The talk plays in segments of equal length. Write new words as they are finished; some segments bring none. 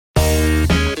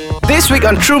This week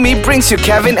on True Me brings you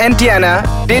Kevin and Diana.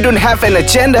 They don't have an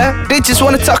agenda, they just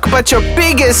want to talk about your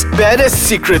biggest, baddest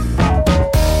secret.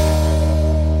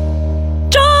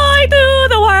 Joy to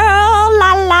the world,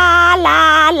 la la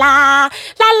la la,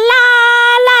 la la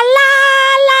la la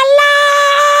la la.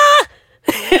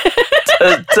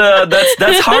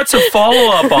 That's hard to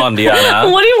follow up on, Diana.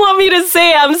 What do you want me to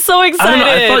say? I'm so excited.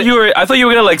 I thought you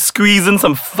were gonna like squeeze in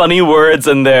some funny words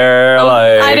in there.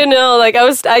 I don't know.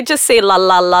 I just say la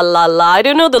la la la la. I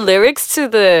don't know the lyrics to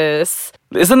this.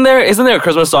 Isn't there a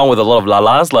Christmas song with a lot of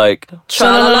la-las like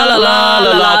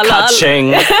Tra-la-la-la-la-la-la-la.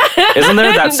 ka-ching? Isn't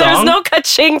there that song? There's no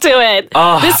ka-ching to it.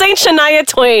 This ain't Shania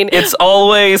Twain. It's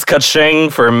always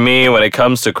ka-ching for me when it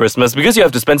comes to Christmas because you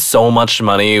have to spend so much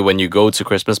money when you go to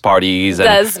Christmas parties and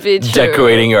That's true.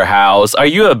 decorating your house. Are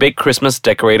you a big Christmas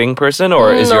decorating person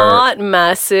or is Not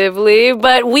massively,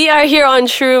 but we are here on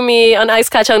True Me on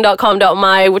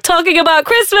icekachang.com.my. We're talking about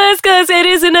Christmas because it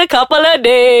is in a couple of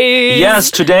days. Yes,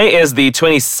 today is the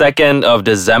 22nd of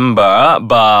December,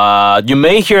 but you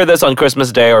may hear this on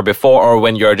Christmas Day or before or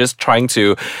when you're just trying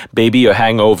to baby your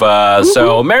hangover.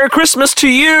 So, Merry Christmas to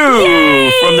you!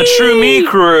 Yay! From the True Me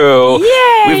crew.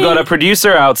 Yay! We've got a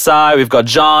producer outside, we've got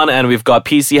John, and we've got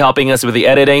PC helping us with the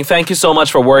editing. Thank you so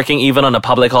much for working even on a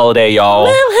public holiday, y'all.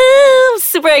 Woohoo!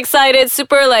 Super excited,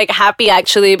 super happy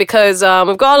actually because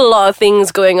we've got a lot of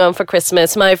things going on for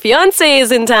Christmas. My fiance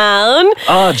is in town.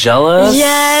 Oh, jealous?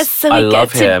 Yes, so we I get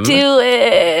love to him. do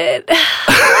it.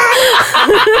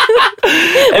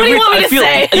 What do you want me to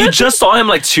say? You just saw him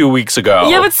like 2 weeks ago.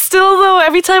 Yeah, but still though,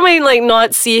 every time I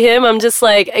not see him, I'm just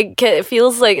it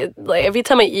feels like every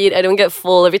time I eat, I don't get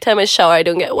full. Every time I shower, I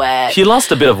don't get wet. He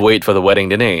lost a bit of weight for the wedding,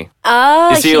 didn't he?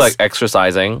 Is he like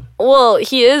exercising? Well,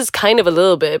 he is kind of a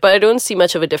little bit, but I don't see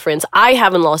much of a difference. I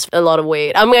haven't lost a lot of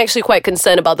weight. I'm actually quite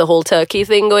concerned about the whole turkey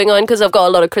thing going on because I've got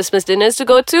a lot of Christmas dinners to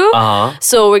go to.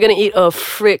 So we're gonna eat a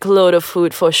frick load of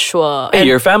food for sure. Hey,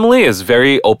 your family is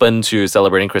very open to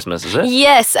celebrating Christmas, is it?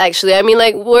 Yes, actually. I mean,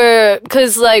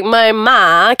 because my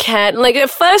ma can't, at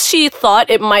first she thought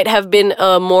it might have been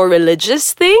a more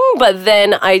religious thing, but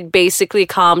then I basically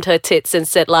calmed her tits and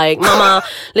said, Mama,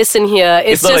 listen here.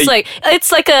 It's just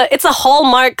it's a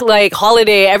Hallmark,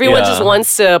 holiday. Everyone just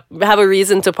wants to have a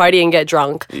reason to party and get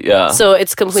drunk. Yeah. So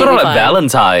it's completely sort of fine. like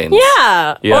Valentine's.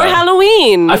 Yeah. Yeah. Or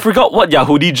Halloween. I forgot what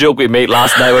Yahudi joke we made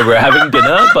last night when we were having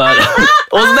dinner, but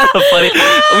wasn't that funny?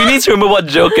 We need to remember what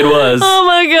joke it was. Oh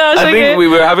my gosh. I think we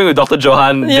were having with Dr.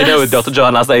 Johan dinner with Dr.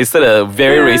 Johan last night. He said a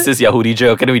very racist Yahudi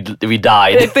joke and we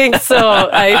died. I think so.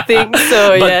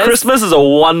 But yes. Christmas is a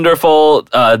wonderful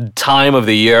time of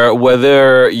the year.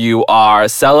 Whether you are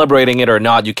celebrating it or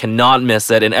not, you cannot miss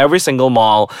it. In every single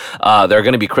mall, there are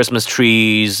going to be Christmas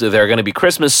trees. There are going to be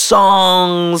Christmas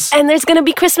songs. And there's going to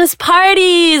be Christmas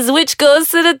parties, which goes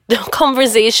to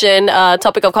the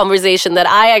topic of conversation that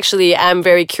I actually am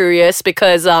very curious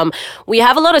because we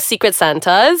have a lot of Secret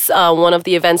Santas, one of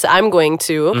the events that I'm going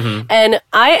to. Mm-hmm. And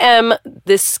I am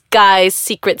this guy's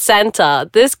Secret Santa.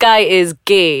 This guy is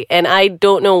gay, and I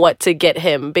don't know what to get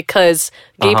him because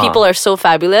gay people are so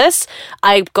fabulous.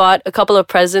 I got a couple of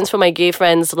presents for my gay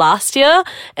friends last year,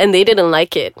 and they didn't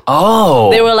like it. Oh.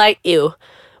 They were like, ew.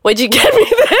 Why'd you get me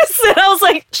this? And I was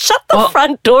like, shut the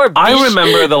front door, bitch. I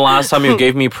remember the last time you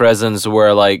gave me presents were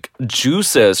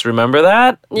juices. Remember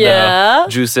that? Yeah.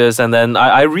 The juices. And then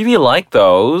I really like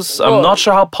those. I'm not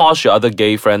sure how posh your other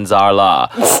gay friends are, lah.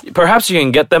 Perhaps you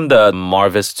can get them the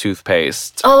Marvis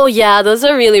toothpaste. Oh, yeah. Those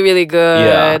are really, really good.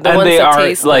 Yeah. The and ones they that are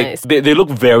taste nice. they look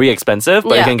very expensive,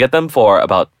 but you Yeah. can get them for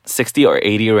about 60 or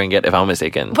 80 ringgit if I'm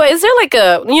mistaken. But is there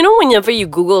whenever you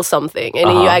Google something and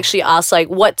then you actually ask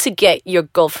what to get your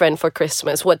girlfriend for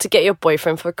Christmas, what to get your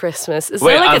boyfriend for Christmas? Is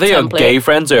Wait, there are a they your template? gay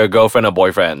friends or your girlfriend or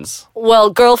boyfriends?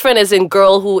 Well, girlfriend is in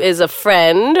girl who is a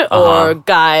friend or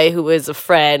guy who is a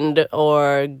friend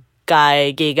or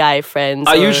gay guy friends.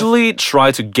 I usually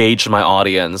try to gauge my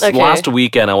audience. Okay. Last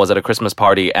weekend, I was at a Christmas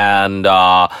party and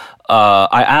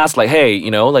I asked, hey,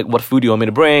 what food do you want me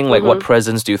to bring? What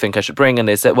presents do you think I should bring? And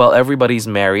they said, well, everybody's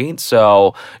married.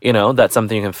 So, that's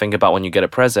something you can think about when you get a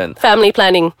present. Family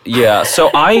planning. Yeah. So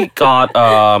I got,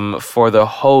 for the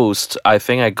host, I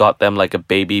think I got them a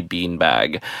baby bean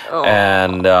bag.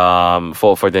 And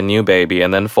for the new baby.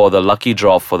 And then for the lucky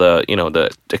draw for the, the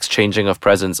exchanging of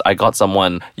presents, I got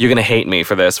someone, you're going to hate me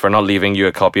for this, for not leaving you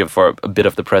a copy for a bit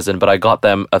of the present, but I got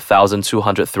them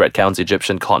 1,200 thread counts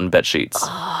Egyptian cotton bed sheets.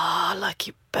 Oh,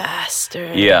 lucky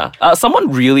bastard. Yeah.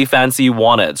 Someone really fancy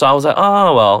won it. So I was like,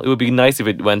 oh, well, it would be nice if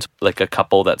it went to like a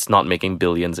couple that's not making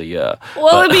billions a year.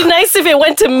 Well, it'd be nice if it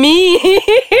went to me.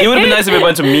 It would have been nice if it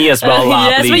went to me as well.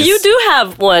 Yes, but please. you do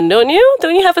have one, don't you?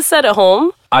 Don't you have a set at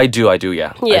home? I do,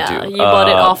 yeah. Yeah, I do. you bought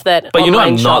it off that But you know,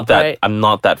 online I'm shop, not that right? I'm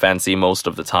not that fancy most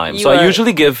of the time. You So I are-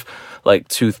 usually give like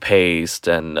toothpaste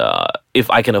and if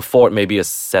I can afford maybe a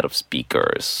set of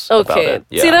speakers. About Okay. it.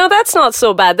 Yeah. See, now that's not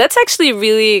so bad. That's actually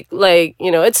really like,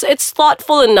 it's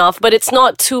thoughtful enough, but it's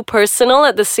not too personal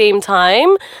at the same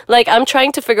time. Like, I'm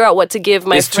trying to figure out what to give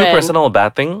my Is friend. too personal a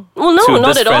bad thing? Well, no, to not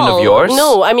this at friend all. of yours?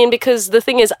 No, I mean, because the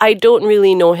thing is, I don't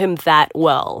really know him that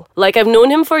well. Like, I've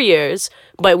known him for years,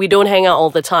 but we don't hang out all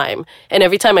the time. And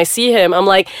every time I see him, I'm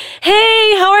like,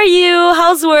 hey, how are you?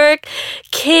 How's work?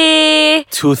 K.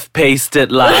 Toothpaste it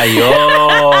lah,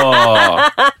 yo.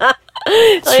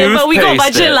 But we got Toothpaste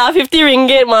budget it. lah, 50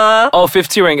 ringgit ma. Oh,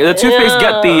 50 ring. The toothpaste,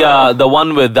 get the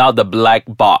one without the black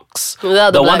box.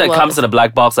 Without the one black that comes box. in a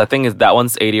black box, I think is that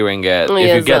one's 80 ringgit. If you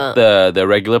yes, get the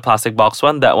regular plastic box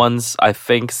one, that one's I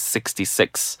think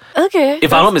 66. Okay.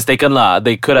 If I'm not mistaken lah,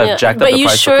 they could have Yeah. jacked up But the you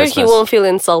price for sure Christmas. he won't feel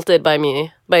insulted by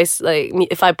me? Like,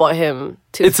 if I bought him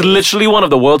It's literally one of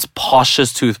the world's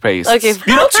poshest toothpastes. Okay.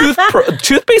 You know,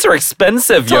 toothpaste are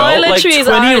expensive, yo. Like 20 Toiletries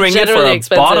are ringgit for generally a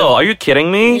expensive. bottle. Are you kidding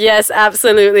me? Yes,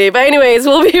 absolutely. But anyways,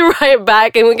 we'll be right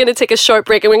back and we're going to take a short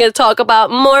break and we're going to talk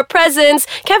about more presents.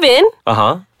 Kevin?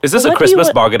 Uh-huh. Is this a What do you Christmas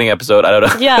want- bargaining episode? I don't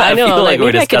know. Yeah, I know. feel like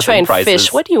we're maybe I could try discussing and prices.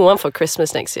 fish. What do you want for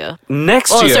Christmas next year?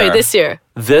 Next Oh, year. sorry, this year.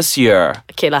 This year.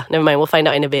 Okay lah, never mind. We'll find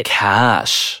out in a bit.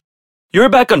 Cash. You're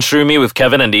back on True Me with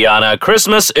Kevin and Diana.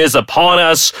 Christmas is upon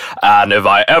us, and if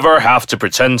I ever have to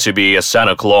pretend to be a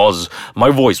Santa Claus, my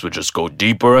voice would just go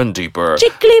deeper and deeper.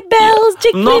 Jiggly bells,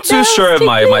 jiggly I'm not too bells, sure if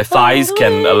my jiggly thighs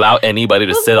can bells. allow anybody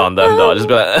to sit on them though. Just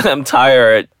be like, I'm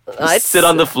tired. I'd sit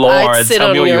on the floor I'd and sit tell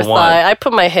on me what your you want. thigh. I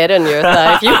put my head on your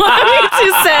thigh if you want me to,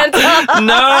 Santa.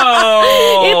 No.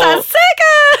 It's a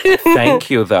second. Thank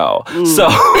you, though. So,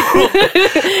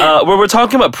 we're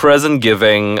talking about present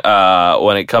giving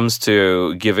when it comes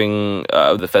to giving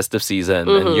the festive season,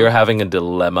 and you're having a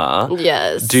dilemma.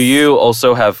 Yes. Do you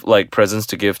also have like presents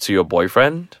to give to your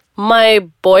boyfriend? My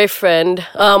boyfriend,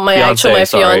 my Fiancé,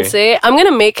 sorry. fiance, I'm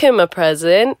gonna make him a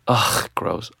present. Ugh,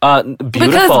 gross. Because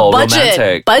Beautiful,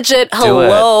 romantic. budget,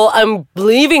 hello. I'm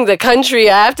leaving the country.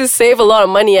 I have to save a lot of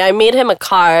money. I made him a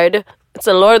card. It's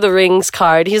a Lord of the Rings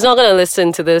card. He's not going to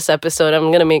listen to this episode. I'm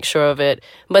going to make sure of it.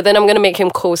 But then I'm going to make him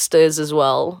coasters as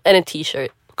well and a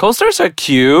t-shirt. Coasters are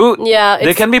cute. Yeah, They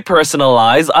it's- can be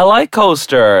personalized. I like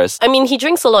coasters. I mean, he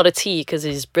drinks a lot of tea because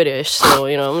he's British.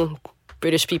 So,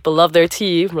 British people love their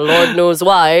tea. Lord knows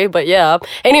why, but yeah.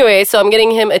 Anyway, so I'm getting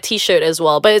him a t-shirt as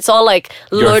well. But it's all like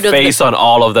Your Lord of the... face on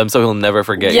all of them so he'll never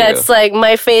forget Yeah, you. it's like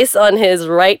my face on his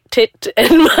right tit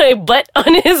and my butt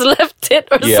on his left tit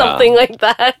or Yeah. something like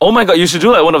that. Oh my god, you should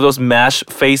do like one of those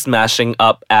face mashing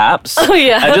up apps. Oh,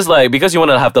 yeah. And just like, because you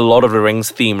want to have the Lord of the Rings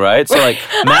theme, right? So like,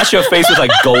 mash your face with like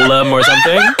Golem or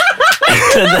something.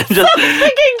 and then just,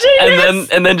 Fucking genius.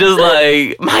 and then just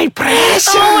like, my precious.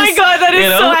 Oh my god, that is You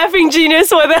know? so effing genius.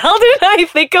 What the hell did I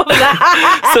think of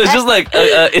that? So it's just like,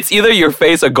 it's either your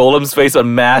face or Golem's face are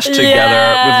mashed together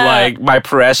Yeah. with like, my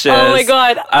precious. Oh my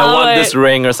God. I Oh want my- this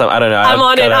ring or something. I don't know. I'm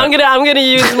on it. I'm gonna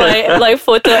use my like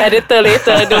photo editor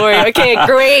later. Don't worry. Okay,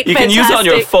 great. You can use it on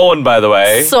your fantastic. phone, by the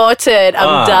way. Sorted.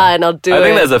 I'm done. I'll do I it.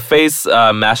 think there's a face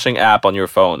mashing app on your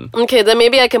phone. Okay, then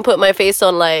maybe I can put my face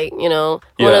on like, one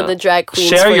Yeah. of the drag queens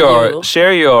Share for your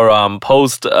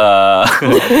post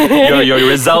your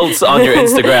results on your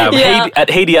Instagram. Yeah.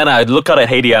 Hey Diana, I'd look out at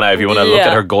Hey Diana if you want to look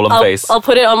at her golem face. I'll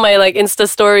put it on my like Insta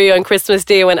story on Christmas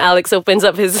Day when Alex opens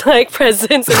up his like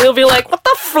presents and he'll be like, "What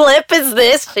the flip is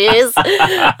this, shiz?"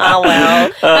 Oh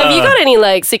well. Have you got any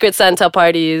like Secret Santa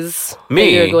parties Me?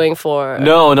 that you're going for?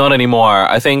 No, not anymore.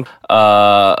 I think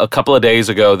a couple of days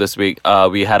ago this week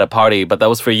we had a party, but that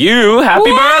was for you.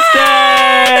 Happy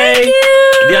birthday! Thank you.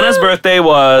 Diana's birthday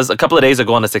was a couple of days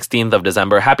ago on the 16th of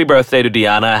December. Happy birthday to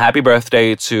Diana. Happy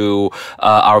birthday to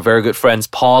our very good friends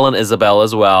Paul and Isabel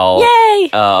as well. Yay!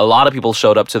 A lot of people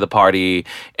showed up to the party,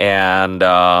 and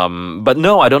but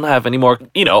no, I don't have any more.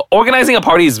 Organizing a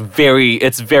party is very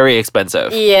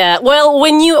expensive. Yeah, well,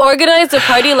 when you organize a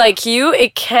party like you,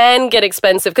 it can get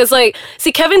expensive. Because, like,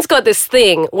 see, Kevin's got this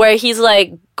thing where he's,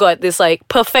 like, got this, like,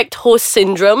 perfect host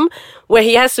syndrome where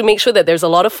he has to make sure that there's a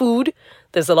lot of food,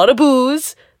 there's a lot of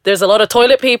booze, there's a lot of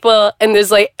toilet paper, and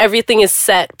there's like everything is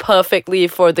set perfectly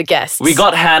for the guests. We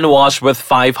got hand wash with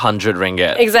 500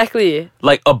 ringgit. exactly.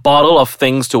 Like a bottle of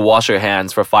things to wash your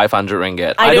hands for 500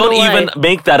 ringgit. I don't know even why.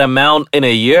 make that amount in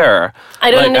a year. I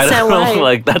don't Like, understand know, why.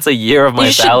 Like that's a year of my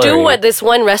You should salary. do what this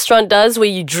one restaurant does, where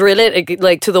you drill it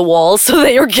like to the wall so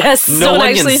that your guests No don't one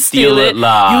actually can steal it,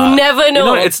 lah. You never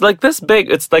know. It's like this big.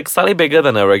 It's like slightly bigger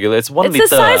than a regular. It's 1 It's liter.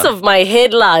 the size of my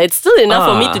head, lah. It's still enough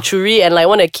for me Ah. to churi and like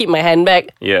want to keep my handbag.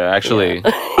 Yeah, actually,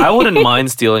 I wouldn't mind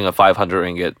stealing a 500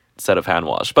 ringgit set of hand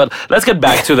wash. But let's get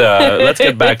back to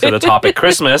the topic,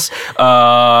 Christmas.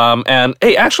 And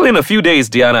hey, actually, in a few days,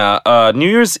 Diana, New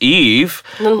Year's Eve,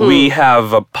 we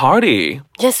have a party.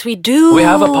 Yes, we do. We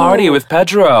have a party with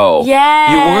Pedro. Yes.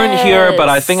 You weren't here, but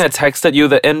I think I texted you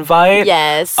the invite.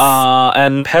 Yes.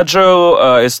 And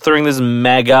Pedro is throwing this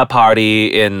mega party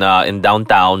in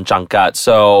downtown Jangkat.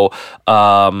 So,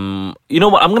 you know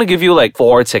what? I'm gonna give you like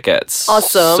 4 tickets.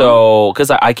 Awesome. So, because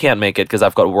I can't make it because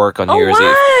I've got work on New Year's Eve.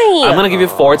 why? I'm gonna give you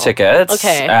 4 tickets.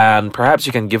 Okay. And perhaps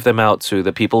you can give them out to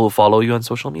the people who follow you on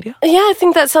social media. Yeah, I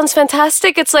think that sounds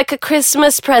fantastic. It's like a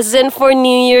Christmas present for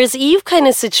New Year's Eve kind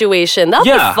of situation. That'll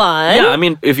be fun. Yeah, I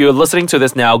mean, if you're listening to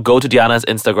this now, go to Diana's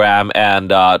Instagram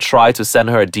and try to send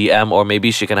her a DM, or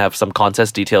maybe she can have some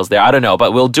contest details there. I don't know,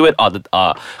 but we'll do it on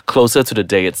the, closer to the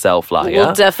day itself, lah. Yeah.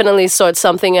 We'll definitely sort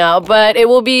something out, but it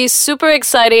will be super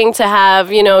exciting to have,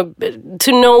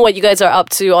 to know what you guys are up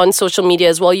to on social media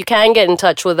as well. You can get in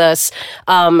touch with us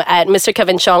at Mr.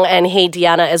 Kevin Chong and Hey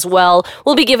Diana as well.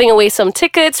 We'll be giving away some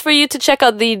tickets for you to check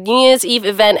out the New Year's Eve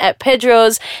event at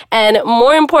Pedro's, and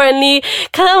more importantly,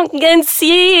 come and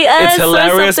see us. It's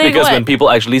hilarious something. because What? when people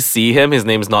actually see him, his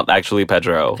name's not actually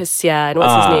Pedro. Yeah, and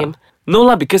what's his name? No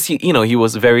lah, because he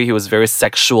was very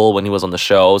sexual when he was on the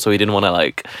show, so he didn't want to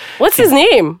like. What's his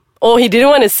name? Oh, he didn't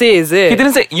want to say, is it? He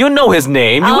didn't say. You know his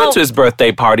name. You Oh. went to his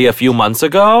birthday party a few months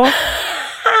ago.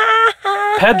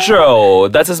 Pedro,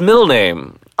 that's his middle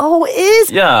name. Oh, is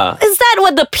that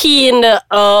what the P in the...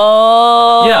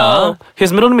 Oh. Yeah,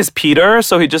 his middle name is Peter,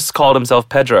 so he just called himself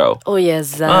Pedro. Oh,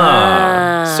 yes.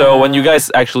 So when you guys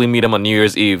actually meet him on New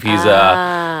Year's Eve, he's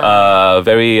a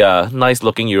very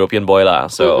nice-looking European boy lah.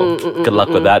 So good luck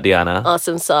with that, Diana.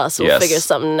 Awesome sauce. We'll Yes. figure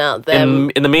something out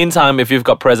then. In the meantime, if you've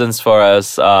got presents for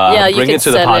us, you bring can it to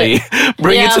the send party. it.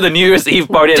 Bring it Yeah. to the New Year's Eve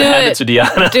party and Do hand it. it to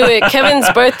Diana. Do it. Kevin's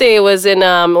birthday was in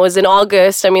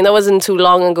August. I mean, that wasn't too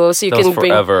long ago. So you That can was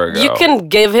forever ago. You can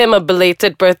give him a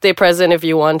belated birthday present if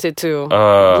you wanted to.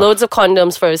 Loads of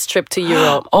condoms for his trip to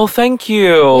Europe. Oh, thank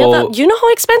you. Yeah, you know how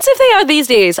expensive they are these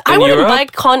days. I In wouldn't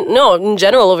Europe? buy No, in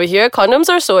general over here, condoms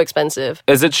are so expensive.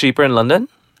 Is it cheaper in London?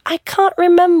 I can't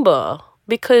remember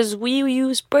because we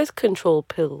use birth control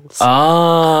pills.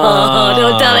 Ah.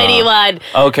 Don't tell anyone.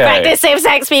 Okay. Practice safe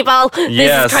sex, people. This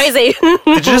Yes. is crazy.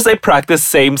 Did you just say practice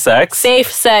same sex?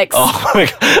 Safe sex. Oh my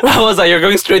god. I was like, you're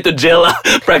going straight to jail.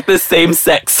 Practice same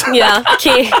sex. Yeah,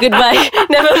 okay, goodbye.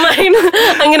 Never mind.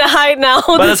 I'm gonna hide now.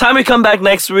 By the time we come back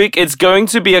next week, it's going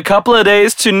to be a couple of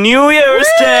days to New Year's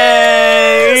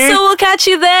Day. So we'll catch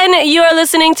you then. You are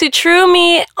listening to True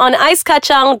Me on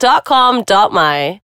icekachang.com.my.